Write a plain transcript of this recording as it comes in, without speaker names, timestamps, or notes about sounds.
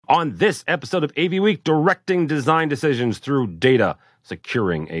On this episode of AV Week, directing design decisions through data,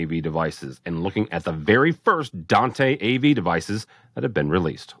 securing AV devices, and looking at the very first Dante AV devices that have been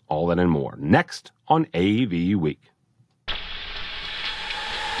released. All that and more next on AV Week.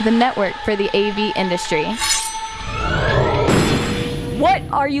 The network for the AV industry. What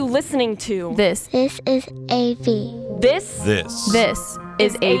are you listening to? This is AV. This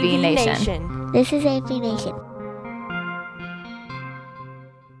is AV Nation. This is AV Nation.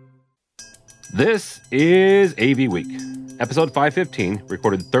 This is AV Week, episode 515,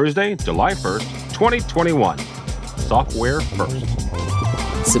 recorded Thursday, July 1st, 2021. Software first.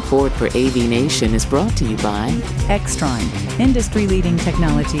 Support for AV Nation is brought to you by Extron, industry-leading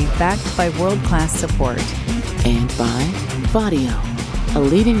technology backed by world-class support. And by Vadio, a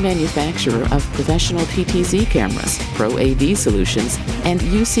leading manufacturer of professional PTZ cameras, Pro AV solutions, and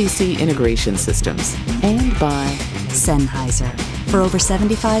UCC integration systems. And by Sennheiser. For over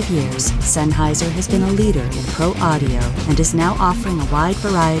 75 years, Sennheiser has been a leader in pro audio and is now offering a wide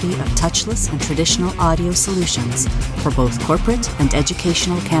variety of touchless and traditional audio solutions for both corporate and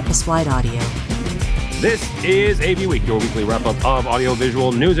educational campus-wide audio. This is AV Week, your weekly wrap-up of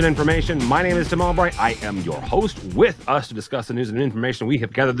audiovisual news and information. My name is Tim Albright. I am your host. With us to discuss the news and information we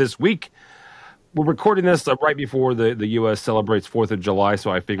have gathered this week. We're recording this right before the U.S. celebrates 4th of July,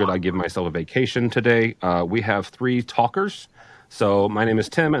 so I figured I'd give myself a vacation today. We have three talkers. So my name is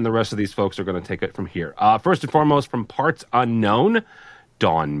Tim, and the rest of these folks are going to take it from here. First and foremost, from Parts Unknown,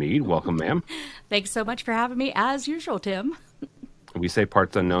 Dawn Mead. Welcome, ma'am. Thanks so much for having me, as usual, Tim. We say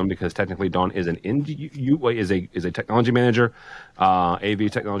Parts Unknown because technically Dawn is is a technology manager, AV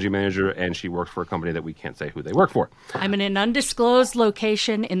technology manager, and she works for a company that we can't say who they work for. I'm in an undisclosed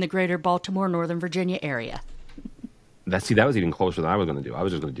location in the greater Baltimore, Northern Virginia area. That was even closer than I was going to do. I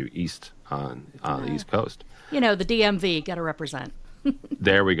was just going to do east on the East Coast. You know, the DMV, got to represent.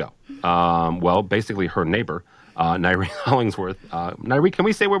 There we go. Well, basically her neighbor, Nyree Hollingsworth. Nyree, can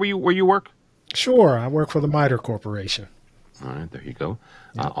we say where you work? Sure. I work for the MITRE Corporation. All right, there you go.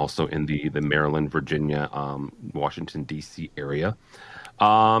 Yeah. Also in the Maryland, Virginia, Washington, D.C. area.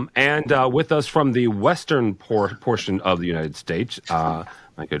 And with us from the western portion of the United States,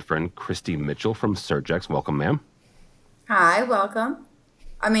 my good friend Christy Mitchell from Surgex. Welcome, ma'am. Hi, welcome.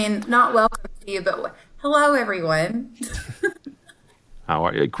 I mean, not welcome to you, but hello, everyone. How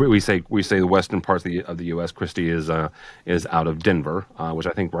are you? We say the western parts of the U.S. Christy is out of Denver, which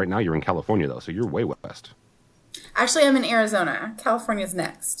I think right now you're in California, though, so you're way west. Actually, I'm in Arizona. California's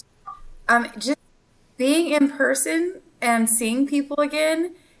next. Just being in person and seeing people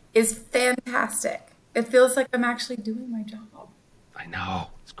again is fantastic. It feels like I'm actually doing my job. I know,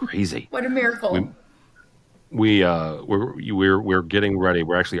 it's crazy. What a miracle! We're getting ready.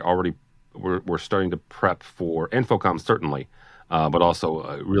 We're actually already we're starting to prep for Infocom certainly, but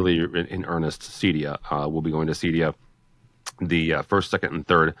also really in earnest CEDIA. We'll be going to CEDIA the 1st, 2nd, and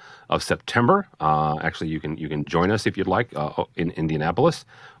 3rd of September. Actually, you can join us if you'd like in Indianapolis.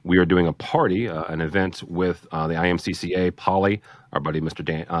 We are doing a party, an event with the IMCCA, Poly, our buddy Mr.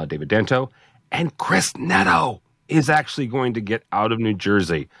 David Dante, and Chris Neto is actually going to get out of New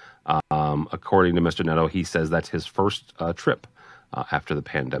Jersey. According to Mr. Neto, he says that's his first trip after the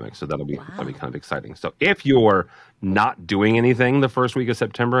pandemic. So that'll be kind of exciting. So if you're not doing anything the first week of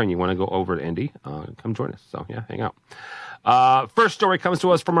September and you want to go over to Indy, come join us. So yeah, hang out. First story comes to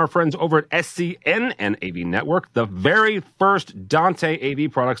us from our friends over at SCN and AV Network. The very first Dante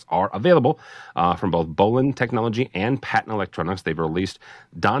AV products are available from both Bolin Technology and Patent Electronics. They've released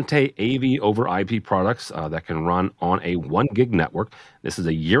Dante AV over IP products that can run on a 1 gig network. This is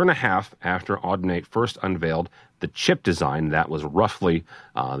a year and a half after Audinate first unveiled the chip design. That was roughly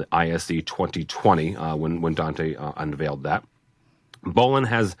the ISE 2020 when Dante unveiled that. Bolin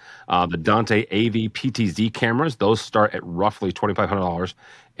has the Dante AV PTZ cameras. Those start at roughly $2,500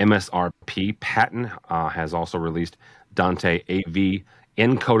 MSRP. Patent has also released Dante AV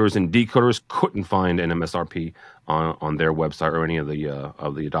encoders and decoders. Couldn't find an MSRP on their website or any of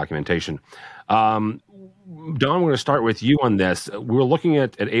the documentation. Don, we're going to start with you on this. We're looking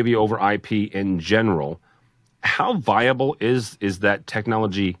at AV over IP in general. How viable is that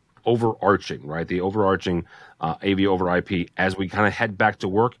technology overarching, right? The overarching AV over IP as we kind of head back to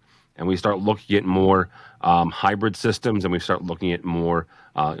work and we start looking at more hybrid systems and we start looking at more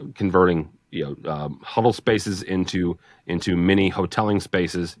converting huddle spaces into mini hoteling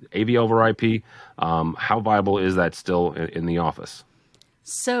spaces. AV over IP, how viable is that still in the office?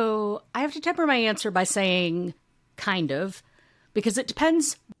 So I have to temper my answer by saying kind of, because it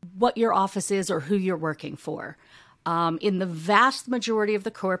depends what your office is or who you're working for. In the vast majority of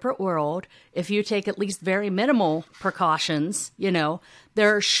the corporate world, if you take at least very minimal precautions,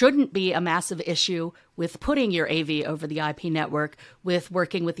 there shouldn't be a massive issue with putting your AV over the IP network, with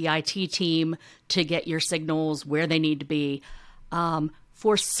working with the IT team to get your signals where they need to be.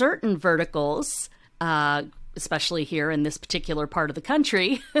 For certain verticals, especially here in this particular part of the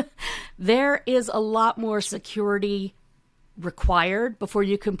country, there is a lot more security required before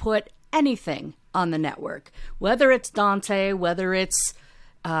you can put anything on the network, whether it's Dante, whether it's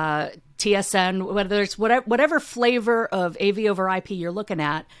TSN, whether it's whatever flavor of AV over IP you're looking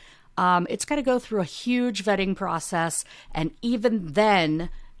at. It's got to go through a huge vetting process. And even then,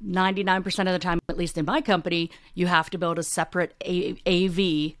 99% of the time, at least in my company, you have to build a separate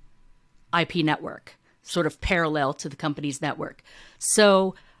AV IP network, sort of parallel to the company's network.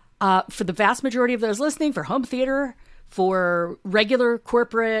 So for the vast majority of those listening, for home theater, for regular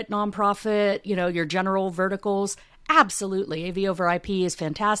corporate, nonprofit, your general verticals, absolutely. AV over IP is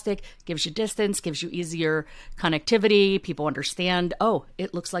fantastic. Gives you distance, gives you easier connectivity. People understand,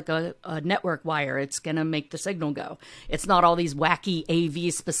 it looks like a network wire. It's going to make the signal go. It's not all these wacky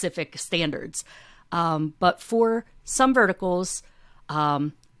AV specific standards. But for some verticals,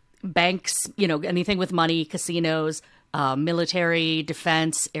 banks, anything with money, casinos, military,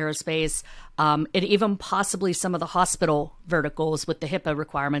 defense, aerospace, and even possibly some of the hospital verticals with the HIPAA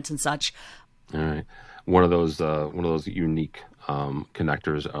requirements and such. All right. One of those unique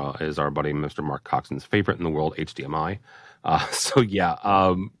connectors is our buddy Mr. Mark Coxon's favorite in the world, HDMI.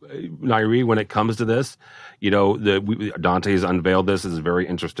 Nairi, when it comes to this, Dante's unveiled this. Is a very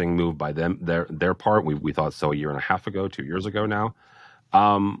interesting move by them, their part. We thought so a year and a half ago, 2 years ago now.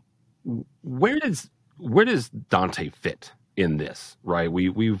 Where does Dante fit in this? Right,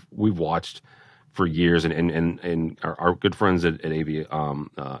 we've watched for years, and our good friends at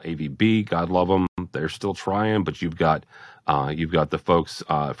AVB, God love them, they're still trying. But you've got the folks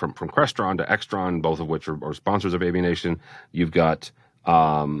from Crestron to Extron, both of which are sponsors of AV Nation. You've got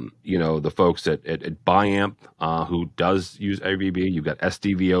the folks at Biamp who does use AVB. You've got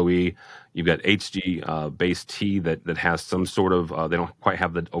SDVOE. You've got HG base T that has some sort of they don't quite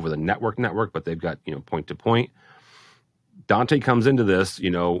have the over the network, but they've got point to point. Dante comes into this,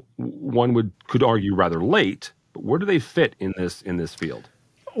 one could argue rather late, but where do they fit in this field?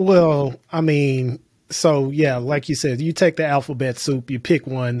 Well, I mean, so yeah, like you said, you take the alphabet soup, you pick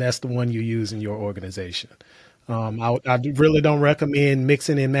one, that's the one you use in your organization. I really don't recommend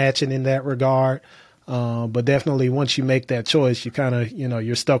mixing and matching in that regard. But definitely once you make that choice, you kind of,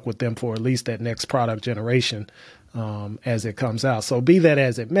 you're stuck with them for at least that next product generation as it comes out. So be that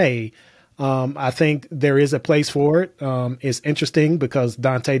as it may, I think there is a place for it. It's interesting because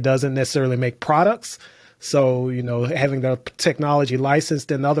Dante doesn't necessarily make products. So, having the technology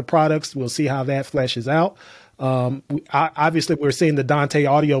licensed in other products, we'll see how that fleshes out. Obviously, we're seeing the Dante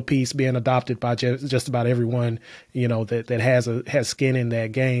audio piece being adopted by just about everyone, that has skin in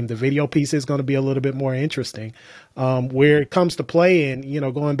that game. The video piece is going to be a little bit more interesting. Where it comes to play, and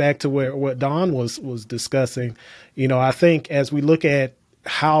going back to what Don was discussing, I think as we look at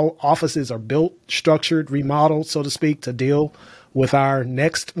how offices are built, structured, remodeled, so to speak, to deal with our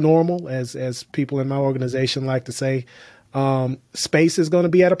next normal, as people in my organization like to say, space is going to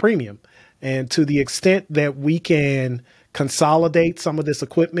be at a premium. And to the extent that we can consolidate some of this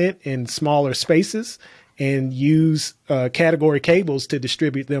equipment in smaller spaces and use category cables to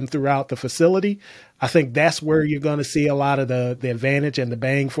distribute them throughout the facility, I think that's where you're going to see a lot of the advantage and the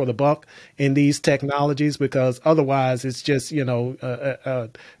bang for the buck in these technologies, because otherwise it's just, a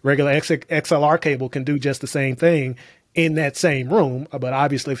regular XLR cable can do just the same thing in that same room. But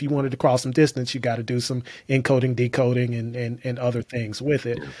obviously, if you wanted to cross some distance, you got to do some encoding, decoding, and other things with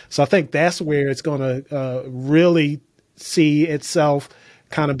it. So I think that's where it's going to really see itself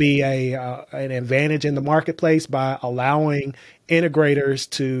kind of be an advantage in the marketplace by allowing integrators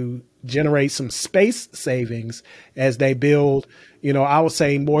to generate some space savings as they build, I would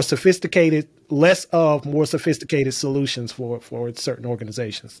say more sophisticated solutions for certain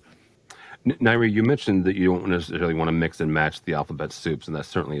organizations. Nairi, you mentioned that you don't necessarily want to mix and match the alphabet soups, and that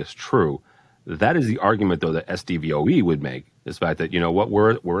certainly is true. That is the argument, though, that SDVOE would make, is the fact that,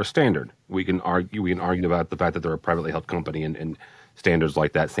 we're a standard. We can argue about the fact that they're a privately held company and standards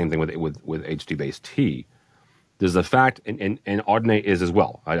like that. Same thing with HD-based T. There's the fact, and Audinate is as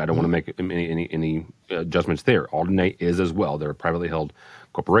well. I don't want to make any judgments there. Audinate is as well. They're a privately held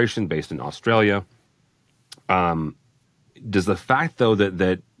corporation based in Australia. Does the fact, though,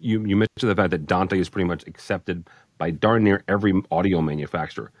 that you mentioned the fact that Dante is pretty much accepted by darn near every audio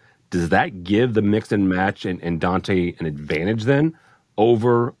manufacturer, does that give the mix and match and Dante an advantage then?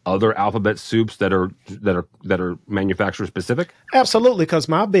 over other alphabet soups that are manufacturer specific? Absolutely, because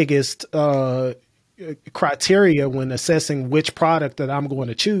my biggest criteria when assessing which product that I'm going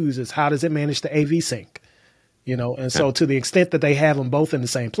to choose is how does it manage the AV sync, and so to the extent that they have them both in the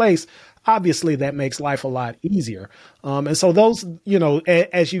same place, obviously that makes life a lot easier. And so those,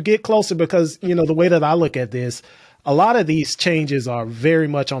 as you get closer, because, the way that I look at this, a lot of these changes are very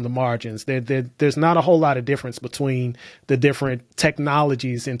much on the margins. There's not a whole lot of difference between the different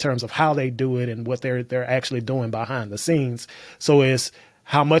technologies in terms of how they do it and what they're actually doing behind the scenes. So it's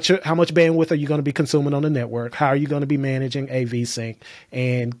how much bandwidth are you going to be consuming on the network? How are you going to be managing AV sync?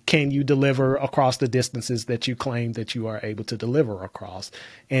 And can you deliver across the distances that you claim that you are able to deliver across?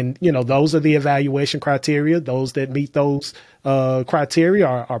 And, those are the evaluation criteria. Those that meet those criteria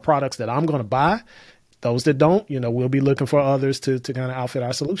are products that I'm going to buy. Those that don't, we'll be looking for others to kind of outfit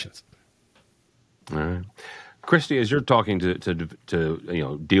our solutions. All right. Christy, as you're talking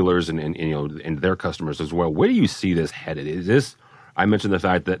to dealers and their customers as well, where do you see this headed? Is this, I mentioned the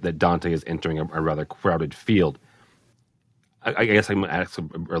fact that Dante is entering a rather crowded field. I guess I'm going to ask a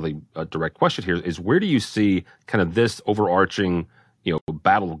really direct question here: is where do you see kind of this overarching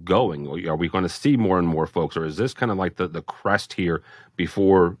battle going? Are we going to see more and more folks, or is this kind of like the crest here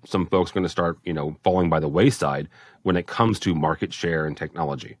before some folks are going to start falling by the wayside when it comes to market share and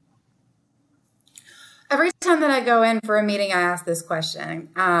technology? Every time that I go in for a meeting, I ask this question,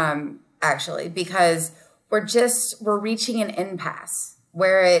 actually, because we're reaching an impasse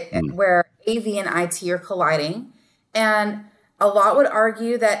where AV and IT are colliding, and a lot would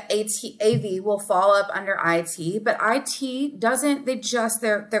argue that AV will fall up under IT, but IT doesn't.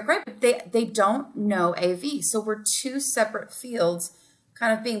 They're great, but they don't know AV. So we're two separate fields,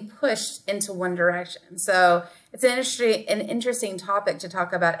 kind of being pushed into one direction. So it's an interesting topic to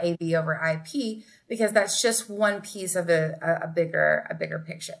talk about AV over IP, because that's just one piece of a bigger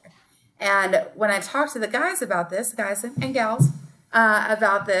picture. And when I talk to the guys about this, guys and gals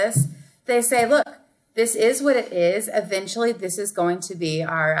about this, they say, look, this is what it is. Eventually, this is going to be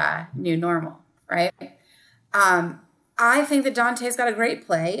our new normal, right? I think that Dante's got a great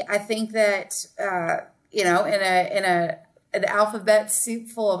play. I think that, in an alphabet soup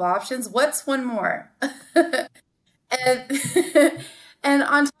full of options, what's one more? and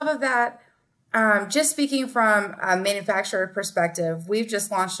on top of that, just speaking from a manufacturer perspective, we've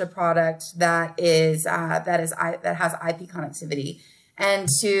just launched a product that has IP connectivity. And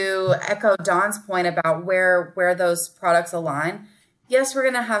to echo Don's point about where those products align, yes, we're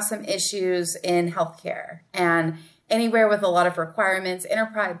going to have some issues in healthcare and anywhere with a lot of requirements,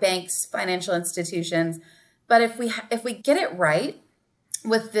 enterprise banks, financial institutions. But if we get it right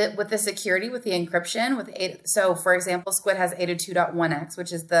with the security, with the encryption, so for example, Squid has 802.1x,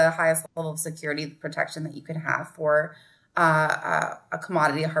 which is the highest level of security protection that you could have for a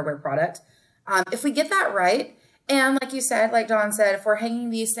commodity, a hardware product. If we get that right, and like you said, like Don said, if we're hanging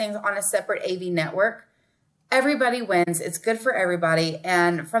these things on a separate AV network, everybody wins. It's good for everybody.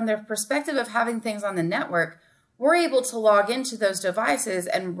 And from the perspective of having things on the network, we're able to log into those devices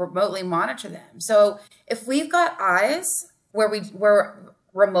and remotely monitor them. So if we've got eyes where we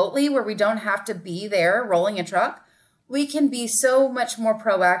don't have to be there rolling a truck, we can be so much more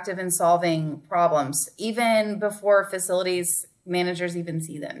proactive in solving problems, even before facilities managers even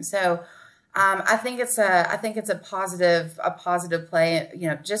see them. So I think it's a positive play,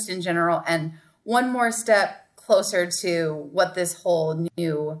 just in general, and one more step closer to what this whole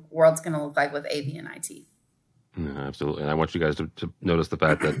new world's going to look like with AV and IT. Yeah, absolutely, and I want you guys to notice the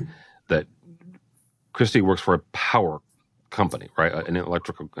fact that Christy works for a power company, right? An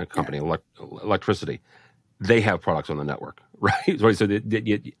electrical company, electricity. They have products on the network, right? So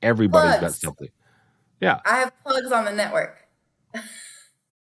everybody's got something. Yeah, I have plugs on the network.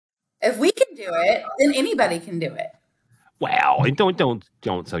 If we can do it, then anybody can do it. Wow, and don't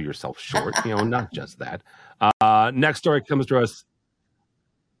sell yourself short. Not just that. Next story comes to us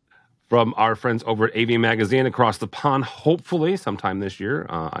from our friends over at AV Magazine across the pond. Hopefully, sometime this year,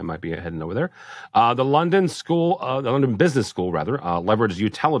 I might be heading over there. The London Business School, leveraged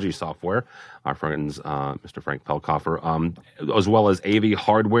Utelogy software. Our friends, Mr. Frank Pelkoffer, as well as AV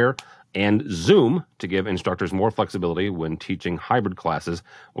hardware and Zoom to give instructors more flexibility when teaching hybrid classes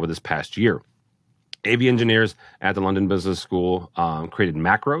over this past year. AV engineers at the London Business School created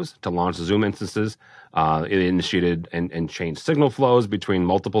macros to launch Zoom instances. It initiated and changed signal flows between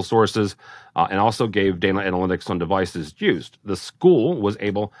multiple sources and also gave data analytics on devices used. The school was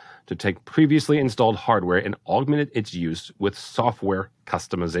able to take previously installed hardware and augment its use with software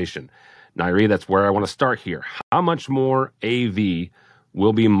customization. Nairi, that's where I want to start here. How much more AV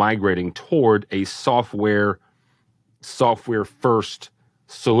will be migrating toward a software software first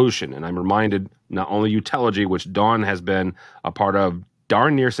solution. And I'm reminded not only Utelogy, which Dawn has been a part of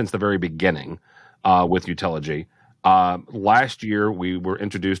darn near since the very beginning with Utelogy. Last year, we were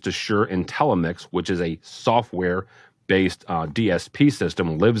introduced to Shure IntelliMix, which is a software-based DSP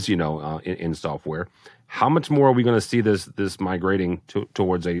system, lives, in software. How much more are we going to see this migrating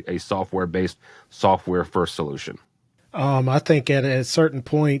towards a software-based, software-first solution? I think at a certain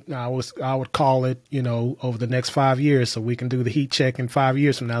point, I would call it, over the next 5 years, so we can do the heat check in 5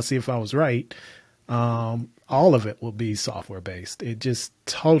 years from now, see if I was right. All of it will be software-based. It just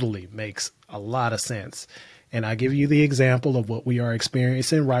totally makes a lot of sense. And I give you the example of what we are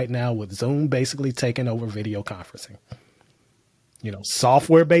experiencing right now with Zoom basically taking over video conferencing.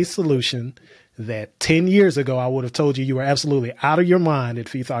 Software-based solution that 10 years ago, I would have told you were absolutely out of your mind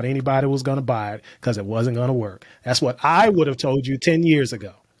if you thought anybody was going to buy it because it wasn't going to work. That's what I would have told you 10 years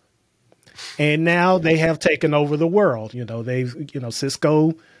ago. And now they have taken over the world.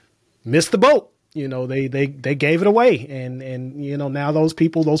 Cisco missed the boat. They gave it away. And now those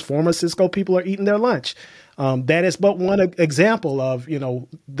former Cisco people are eating their lunch. That is but one example of,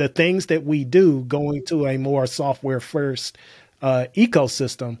 the things that we do going to a more software first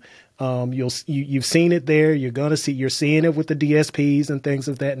ecosystem. You've seen it there. You're seeing it with the DSPs and things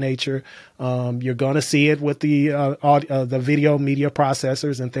of that nature. You're going to see it with the video media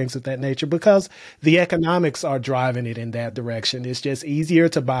processors and things of that nature because the economics are driving it in that direction. It's just easier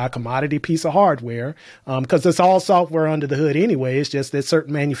to buy a commodity piece of hardware because it's all software under the hood anyway. It's just that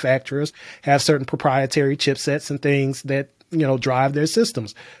certain manufacturers have certain proprietary chipsets and things that drive their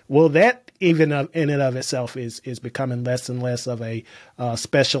systems. Well, that even in and of itself is becoming less and less of a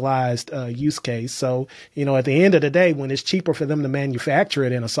specialized use case. So, at the end of the day, when it's cheaper for them to manufacture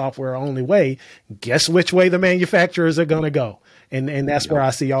it in a software only way, guess which way the manufacturers are going to go. And that's where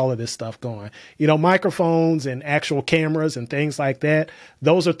I see all of this stuff going. Microphones and actual cameras and things like that.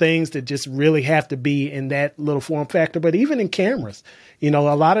 Those are things that just really have to be in that little form factor. But even in cameras, a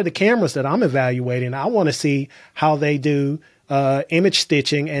lot of the cameras that I'm evaluating, I want to see how they do image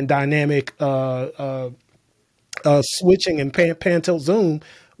stitching and dynamic switching and pan tilt zoom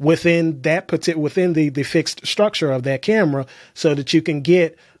within the fixed structure of that camera, so that you can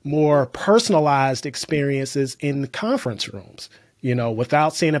get more personalized experiences in the conference rooms.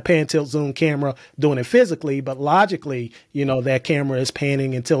 Without seeing a pan tilt zoom camera doing it physically, but logically, that camera is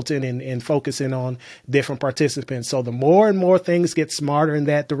panning and tilting and focusing on different participants. So the more and more things get smarter in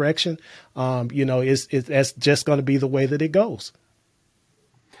that direction, that's just going to be the way that it goes.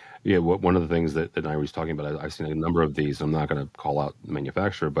 Yeah, one of the things that I was talking about, I've seen a number of these. I'm not going to call out the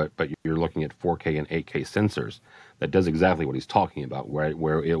manufacturer, but you're looking at 4K and 8K sensors that does exactly what he's talking about, right?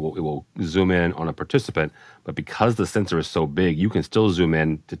 Where it will zoom in on a participant, but because the sensor is so big, you can still zoom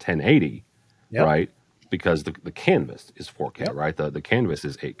in to 1080, yep. Right? Because the canvas is 4K, yep. Right? The canvas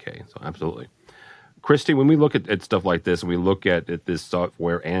is 8K. So absolutely. Christy, when we look at stuff like this, and we look at this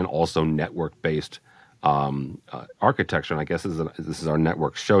software and also network-based architecture, and I guess this is our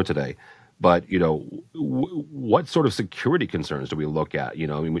network show today. But what sort of security concerns do we look at?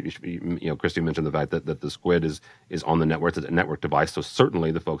 Christy mentioned the fact that the Squid is on the network, it's a network device. So certainly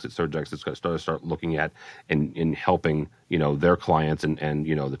the folks at Surgex is going to start looking at and helping their clients and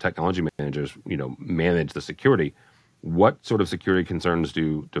the technology managers manage the security. What sort of security concerns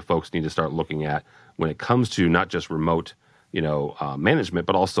do folks need to start looking at when it comes to not just remote management,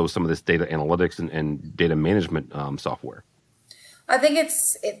 but also some of this data analytics and data management software? I think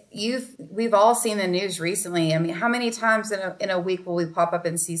we've all seen the news recently. I mean, how many times in a week will we pop up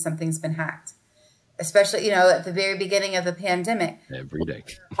and see something's been hacked? Especially, at the very beginning of the pandemic. Every day.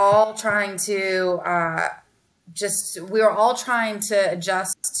 We're all trying to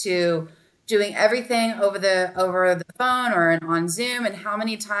adjust to doing everything over the phone or on Zoom. And how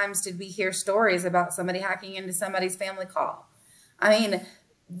many times did we hear stories about somebody hacking into somebody's family call? I mean,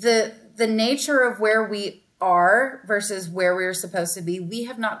 the nature of where we are versus where we're supposed to be, we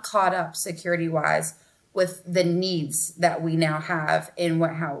have not caught up security-wise with the needs that we now have in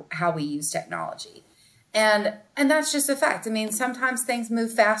how we use technology. And that's just a fact. I mean, sometimes things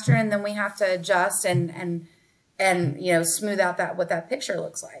move faster and then we have to adjust and smooth out what that picture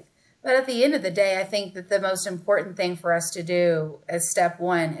looks like. But at the end of the day, I think that the most important thing for us to do as step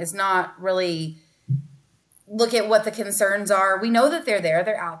one is not really look at what the concerns are. We know that they're there,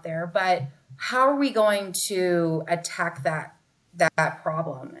 they're out there, but how are we going to attack that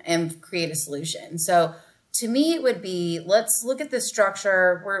problem and create a solution? So to me, it would be, let's look at the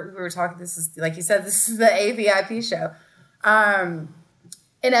structure. We were talking, this is, like you said, this is the AVIP show.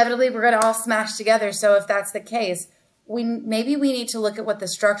 Inevitably, we're going to all smash together. So if that's the case, maybe we need to look at what the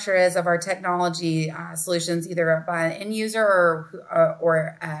structure is of our technology solutions, either by an end user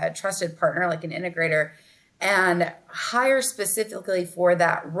or a trusted partner like an integrator, and hire specifically for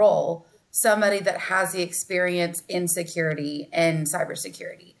that role somebody that has the experience in security and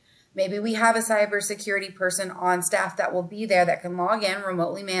cybersecurity. Maybe we have a cybersecurity person on staff that will be there that can log in,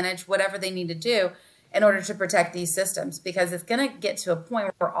 remotely manage whatever they need to do in order to protect these systems, because it's going to get to a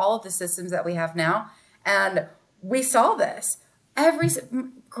point where all of the systems that we have now, and we saw this,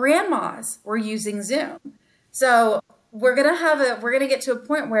 grandmas were using Zoom. So we're going to get to a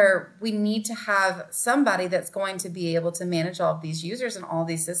point where we need to have somebody that's going to be able to manage all of these users and all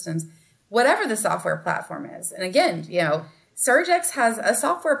these systems, whatever the software platform is. And again, Surgex has a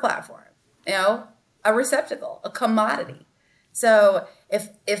software platform, a receptacle, a commodity. So if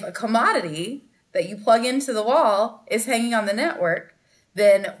a commodity that you plug into the wall is hanging on the network,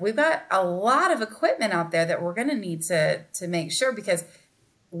 then we've got a lot of equipment out there that we're going to need to make sure, because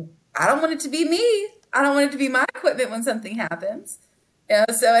I don't want it to be me. I don't want it to be my equipment when something happens.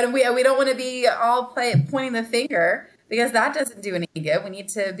 And we don't want to be all pointing the finger, because that doesn't do any good. We need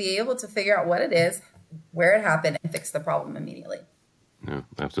to be able to figure out what it is, where it happened, and fix the problem immediately. Yeah,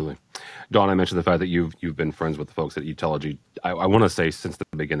 absolutely. Dawn, I mentioned the fact that you've been friends with the folks at Utelogy. I want to say since the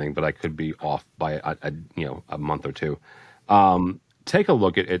beginning, but I could be off by a month or two. Take a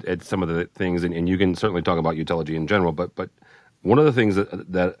look at some of the things, and you can certainly talk about Utelogy in general. But one of the things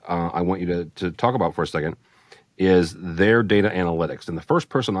that I want you to talk about for a second is their data analytics. And the first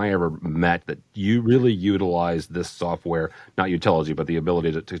person I ever met that you really utilized this software, not Utelogy, but the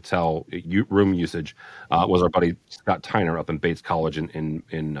ability to tell room usage, was our buddy Scott Tyner up in Bates College in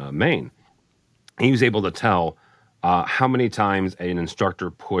Maine. He was able to tell how many times an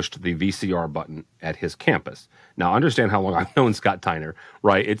instructor pushed the VCR button at his campus. Now, understand how long I've known Scott Tyner,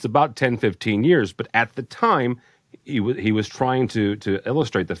 right? It's about 10, 15 years, but at the time, he was trying to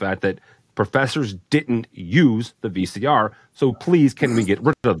illustrate the fact that professors didn't use the VCR, so please, can we get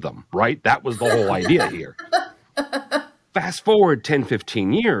rid of them, right? That was the whole idea here. Fast forward 10,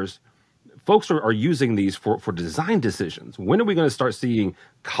 15 years, folks are using these for design decisions. When are we going to start seeing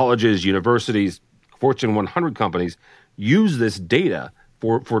colleges, universities, Fortune 100 companies use this data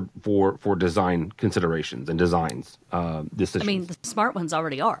for design considerations and designs decisions? I mean, the smart ones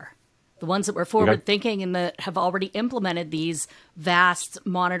already are. The ones that were forward-thinking and that have already implemented these vast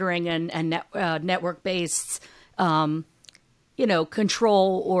monitoring and network-based,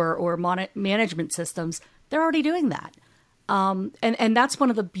 control or management systems, they're already doing that. And that's one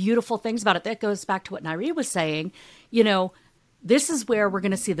of the beautiful things about it. That goes back to what Nairi was saying. This is where we're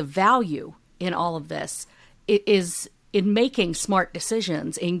going to see the value in all of this. It is in making smart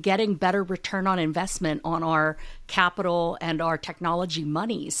decisions, in getting better return on investment on our capital and our technology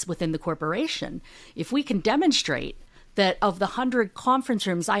monies within the corporation. If we can demonstrate that of the 100 conference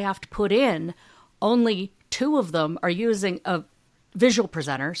rooms I have to put in, only 2 of them are using a visual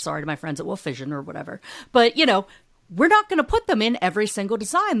presenter, sorry to my friends at Wolf Vision or whatever, but we're not going to put them in every single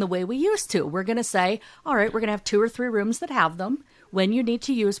design the way we used to. We're going to say, all right, we're going to have 2 or 3 rooms that have them. When you need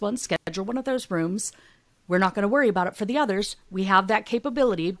to use one, schedule one of those rooms. We're not going to worry about it for the others. We have that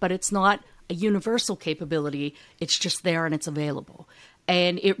capability, but it's not a universal capability. It's just there and it's available.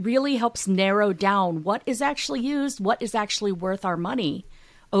 And it really helps narrow down what is actually used, what is actually worth our money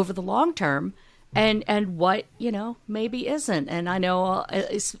over the long term, and what, maybe isn't. And I know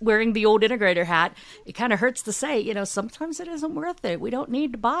wearing the old integrator hat, it kind of hurts to say, sometimes it isn't worth it. We don't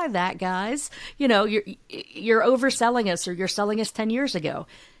need to buy that, guys. You're overselling us, or you're selling us 10 years ago.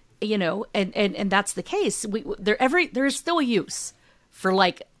 And that's the case. There is still a use for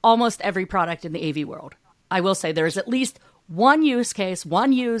like almost every product in the AV world. I will say there is at least one use case,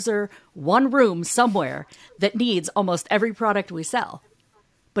 one user, one room somewhere that needs almost every product we sell,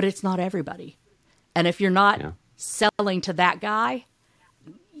 but it's not everybody. And if you're not selling to that guy,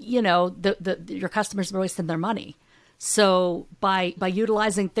 your customers are wasting their money. So by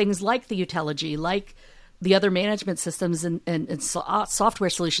utilizing things like the Utelogy, like the other management systems and software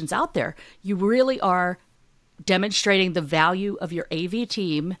solutions out there, you really are demonstrating the value of your AV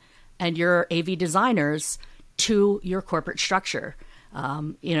team and your AV designers to your corporate structure.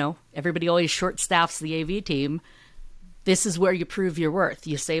 Everybody always short staffs the AV team. This is where you prove your worth.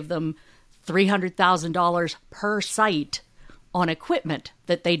 You save them $300,000 per site on equipment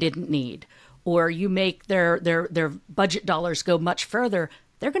that they didn't need, or you make their budget dollars go much further.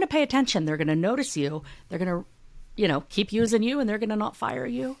 They're going to pay attention. They're going to notice you. They're going to, keep using you, and they're going to not fire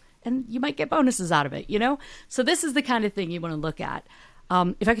you. And you might get bonuses out of it, So this is the kind of thing you want to look at.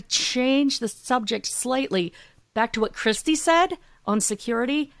 If I could change the subject slightly, back to what Christy said on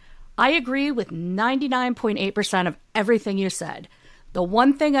security, I agree with 99.8% of everything you said. The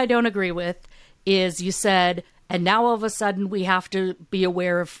one thing I don't agree with is you said, and now all of a sudden we have to be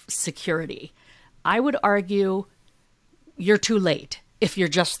aware of security. I would argue you're too late if you're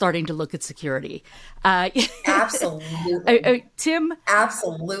just starting to look at security. Absolutely. Tim?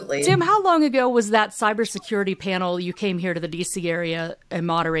 Absolutely. Tim, how long ago was that cybersecurity panel you came here to the DC area and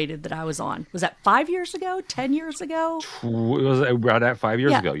moderated that I was on? Was that 5 years ago? 10 years ago? It was about at 5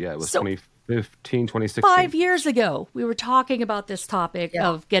 years ago. Yeah, it was 2015, 2016. 5 years ago, we were talking about this topic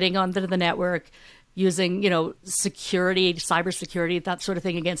of getting onto the network, using, security, cybersecurity, that sort of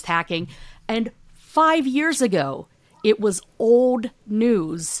thing against hacking. And 5 years ago, it was old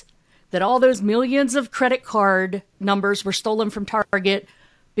news that all those millions of credit card numbers were stolen from Target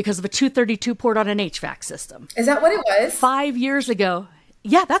because of a 232 port on an HVAC system. Is that what it was? 5 years ago.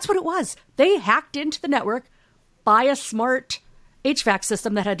 Yeah, that's what it was. They hacked into the network by a smart HVAC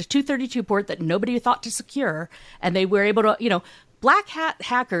system that had a 232 port that nobody thought to secure. And they were able to, black hat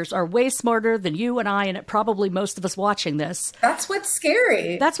hackers are way smarter than you and I, and probably most of us watching this. That's what's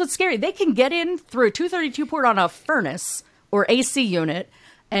scary. That's what's scary. They can get in through a 232 port on a furnace or AC unit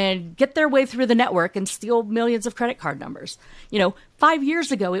and get their way through the network and steal millions of credit card numbers. 5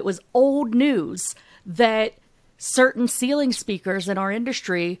 years ago, it was old news that certain ceiling speakers in our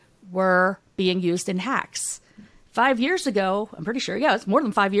industry were being used in hacks. 5 years ago, I'm pretty sure, it's more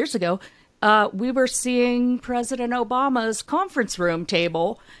than 5 years ago, we were seeing President Obama's conference room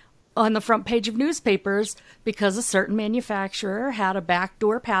table on the front page of newspapers because a certain manufacturer had a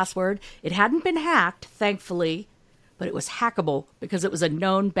backdoor password. It hadn't been hacked, thankfully, but it was hackable because it was a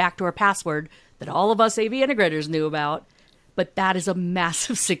known backdoor password that all of us AV integrators knew about. But that is a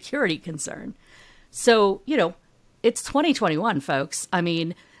massive security concern. So, it's 2021, folks. I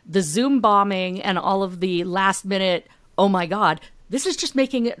mean, the Zoom bombing and all of the last minute, oh my God, this is just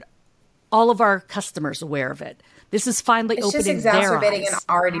making it all of our customers aware of it. This is finally opening their eyes. It's just exacerbating an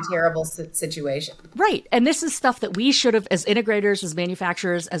already terrible situation. Right. And this is stuff that we should have, as integrators, as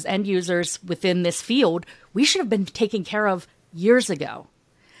manufacturers, as end users within this field, we should have been taking care of years ago.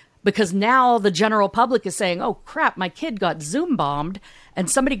 Because now the general public is saying, oh, crap, my kid got Zoom bombed and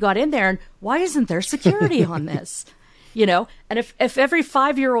somebody got in there and why isn't there security on this? And if every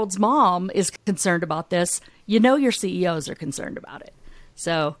 5-year-old's mom is concerned about this, your CEOs are concerned about it.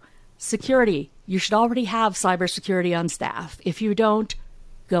 So security, you should already have cybersecurity on staff. If you don't,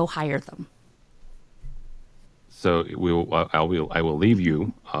 go hire them. So I will leave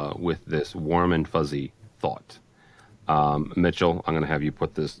you with this warm and fuzzy thought. Mitchell, I'm going to have you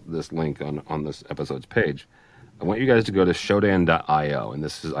put this link on this episode's page. I want you guys to go to Shodan.io, and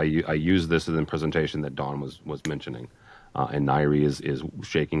this is I use this in the presentation that Dawn was mentioning, and Nairi is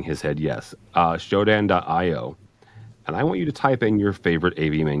shaking his head yes. Shodan.io, and I want you to type in your favorite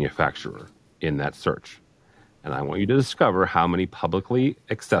AV manufacturer in that search, and I want you to discover how many publicly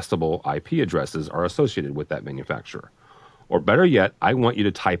accessible IP addresses are associated with that manufacturer, or better yet, I want you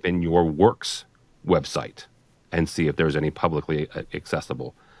to type in your works website and see if there's any publicly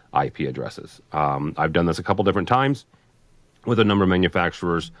accessible IP addresses. I've done this a couple different times with a number of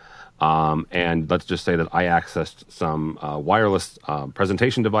manufacturers, and let's just say that I accessed some wireless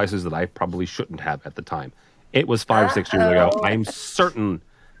presentation devices that I probably shouldn't have at the time. It was 5-6 years ago. I'm certain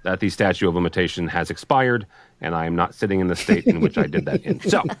that the statute of limitation has expired, and I am not sitting in the state in which I did that in.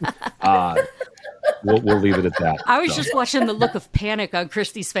 So we'll leave it at that. I was just watching the look of panic on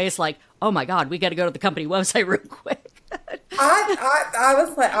Christy's face, like, oh my God, we got to go to the company website real quick. I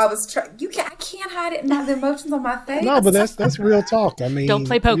can't hide it and have the emotions on my face. No, but that's real talk. I mean, don't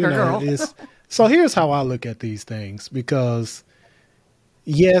play poker, girl. So here's how I look at these things, because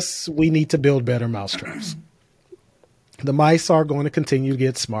yes, we need to build better mousetraps. The mice are going to continue to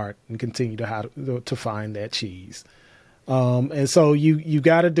get smart and continue to find that cheese. And so you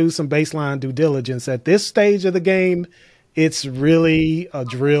got to do some baseline due diligence. At this stage of the game, it's really a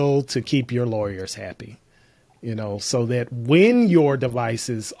drill to keep your lawyers happy, so that when your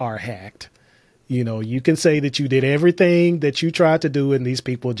devices are hacked, you can say that you did everything that you tried to do and these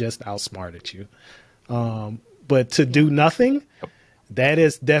people just outsmarted you. But to do nothing, that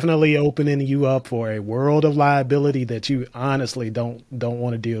is definitely opening you up for a world of liability that you honestly don't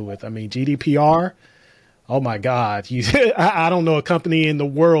want to deal with. I mean, GDPR. Oh my God! I don't know a company in the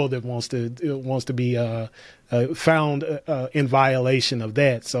world that wants to be found in violation of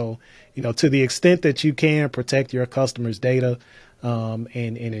that. So, to the extent that you can protect your customers' data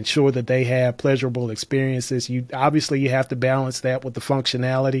and ensure that they have pleasurable experiences, you have to balance that with the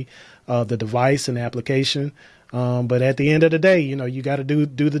functionality of the device and application. But at the end of the day, you got to do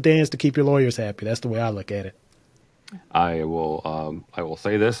the dance to keep your lawyers happy. That's the way I look at it. I will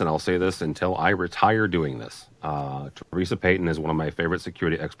say this, and I'll say this until I retire doing this. Teresa Payton is one of my favorite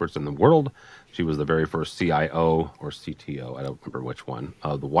security experts in the world. She was the very first CIO or CTO, I don't remember which one,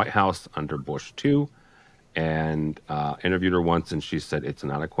 of the White House under Bush 2. And interviewed her once, and she said, it's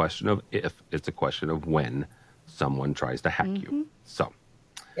not a question of if, it's a question of when someone tries to hack you. So,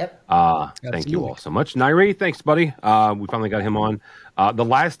 yep. Thank you all so much. Nairi, thanks, buddy. We finally got him on. The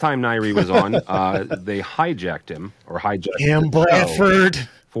last time Nairi was on, they hijacked him, or hijacked him, Bradford,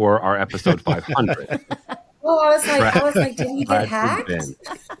 for our episode 500. Oh, I was like, did he get hacked?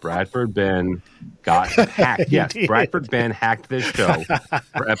 Bradford Ben got hacked. Yes, Bradford Ben hacked this show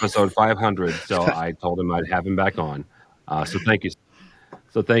for episode 500. So I told him I'd have him back on. So thank you.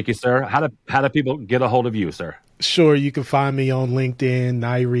 So thank you, sir. How do people get a hold of you, sir? Sure, you can find me on LinkedIn,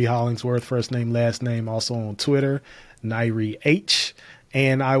 Nairi Hollingsworth, first name, last name. Also on Twitter, Nairi H.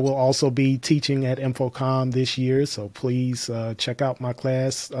 And I will also be teaching at Infocom this year, so please check out my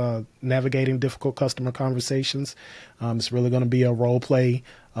class, Navigating Difficult Customer Conversations. It's really going to be a role play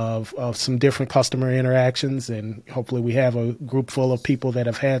of some different customer interactions, and hopefully we have a group full of people that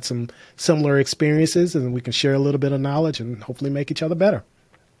have had some similar experiences, and we can share a little bit of knowledge and hopefully make each other better.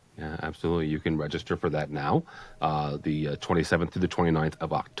 Yeah, absolutely. You can register for that now, the 27th through the 29th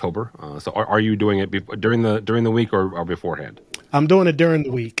of October. So are you doing it during the week or beforehand? I'm doing it during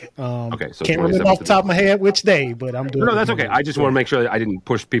the week. Okay, so can't remember off the top of my head which day, but I'm doing it. No, that's okay. I just want to make sure that I didn't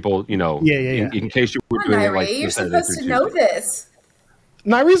push people, in case you were doing it like you're supposed to know this.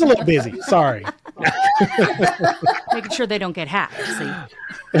 Nairi's a little busy. Sorry. Making sure they don't get hacked. See?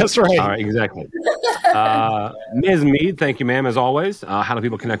 That's right. All right, exactly. Ms. Mead, thank you, ma'am, as always. How do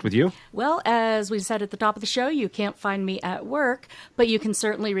people connect with you? Well, as we said at the top of the show, you can't find me at work, but you can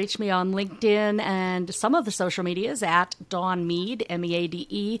certainly reach me on LinkedIn and some of the social medias at Dawn Mead,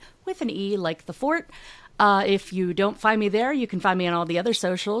 Meade, with an E like the fort. If you don't find me there, you can find me on all the other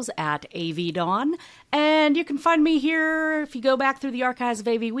socials at AVDawn. And you can find me here if you go back through the archives of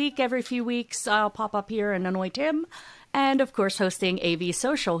AVWeek. Every few weeks, I'll pop up here and annoy Tim. And, of course, hosting AV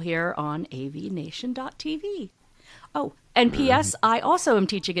Social here on avnation.tv. Oh, and P.S., I also am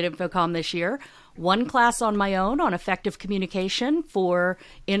teaching at Infocom this year. One class on my own on effective communication for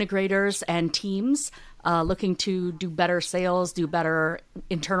integrators and teams looking to do better sales, do better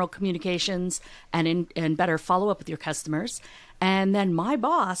internal communications, and better follow-up with your customers. And then my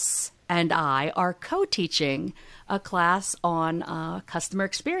boss and I are co-teaching a class on customer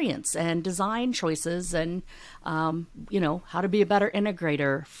experience and design choices and, how to be a better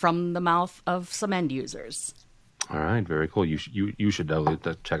integrator from the mouth of some end users. All right, very cool. You should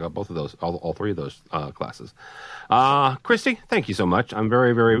definitely check out both of those, all three of those classes. Christy, thank you so much. I'm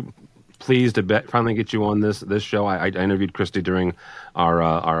very, very pleased to finally get you on this show. I interviewed Christy during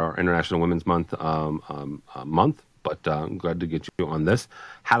our International Women's Month month, but I'm glad to get you on this.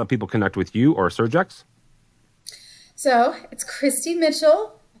 How do people connect with you or Surgex? So it's Christy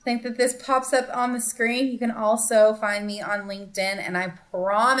Mitchell. I think that this pops up on the screen. You can also find me on LinkedIn, and I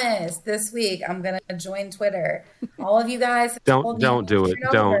promise this week I'm going to join Twitter. All of you guys. Don't do it.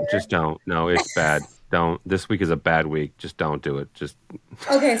 Don't. No, it's bad. Don't. This week is a bad week. Just don't do it. Just.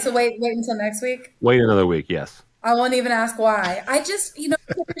 Okay, so wait until next week. Wait another week. Yes. I won't even ask why. I just,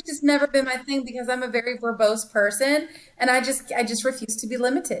 Twitter's just never been my thing because I'm a very verbose person, and I just refuse to be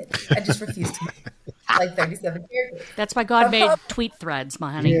limited. I just refuse to be like 37 characters. That's why God made tweet threads,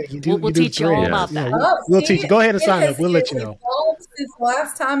 my honey. Yeah, we'll teach you all about that. We'll teach you. Go ahead and sign up. We'll let you know. Since the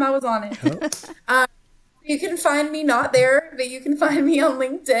last time I was on it. You can find me not there, but you can find me on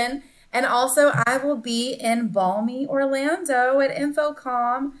LinkedIn. And also, I will be in balmy Orlando at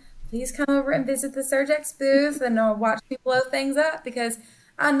Infocom. Please come over and visit the Surgex booth and watch me blow things up because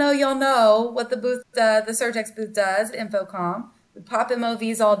I know y'all know what the Surgex booth does at Infocom. We pop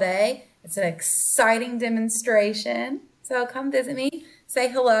MOVs all day. It's an exciting demonstration. So come visit me, say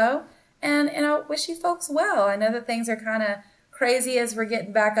hello, and I wish you folks well. I know that things are kind of crazy as we're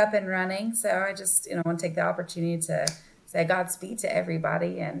getting back up and running. So I just want to take the opportunity to say Godspeed to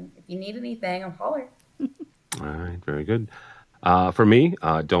everybody. And if you need anything, I'll holler. All right, very good. For me,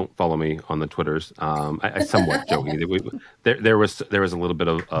 don't follow me on the Twitters. I somewhat joking. There was a little bit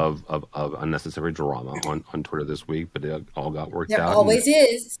of unnecessary drama on Twitter this week, but it all got worked out. There always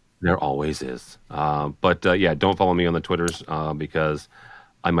is. There always is. But don't follow me on the Twitters because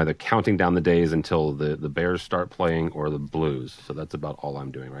I'm either counting down the days until the Bears start playing or the Blues. So that's about all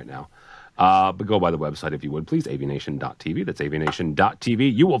I'm doing right now. But go by the website if you would, please, avnation.tv. That's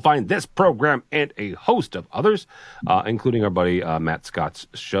avnation.tv. You will find this program and a host of others, including our buddy Matt Scott's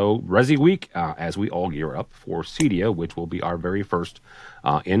show, AVWeek, as we all gear up for CEDIA, which will be our very first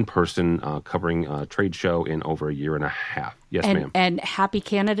in-person covering trade show in over a year and a half. Yes, ma'am. And happy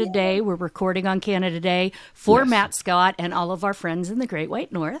Canada Day. We're recording on Canada Day for Matt Scott and all of our friends in the Great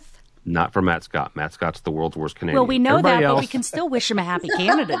White North. Not for Matt Scott. Matt Scott's the world's worst Canadian. Well, we know Everybody that, else, but we can still wish him a happy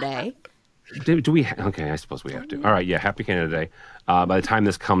Canada Day. Do we? Okay, I suppose we have to. All right, yeah, happy Canada Day. By the time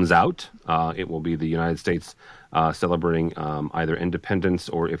this comes out, it will be the United States celebrating either independence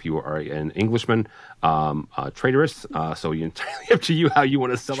or, if you are an Englishman, traitorous. So entirely up to you how you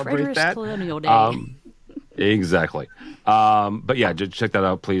want to celebrate Traitorous that. Colonial Day. Exactly. But yeah, just check that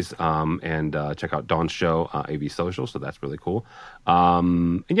out, please. And check out Dawn's show, AV Social. So that's really cool.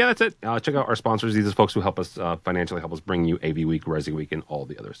 And yeah, that's it. Check out our sponsors. These are folks who help us financially help us bring you AVWeek, AVWeek, and all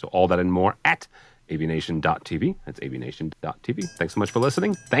the others. So all that and more at avnation.tv. That's avnation.tv. Thanks so much for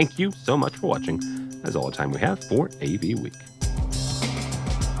listening. Thank you so much for watching. That's all the time we have for AV Week.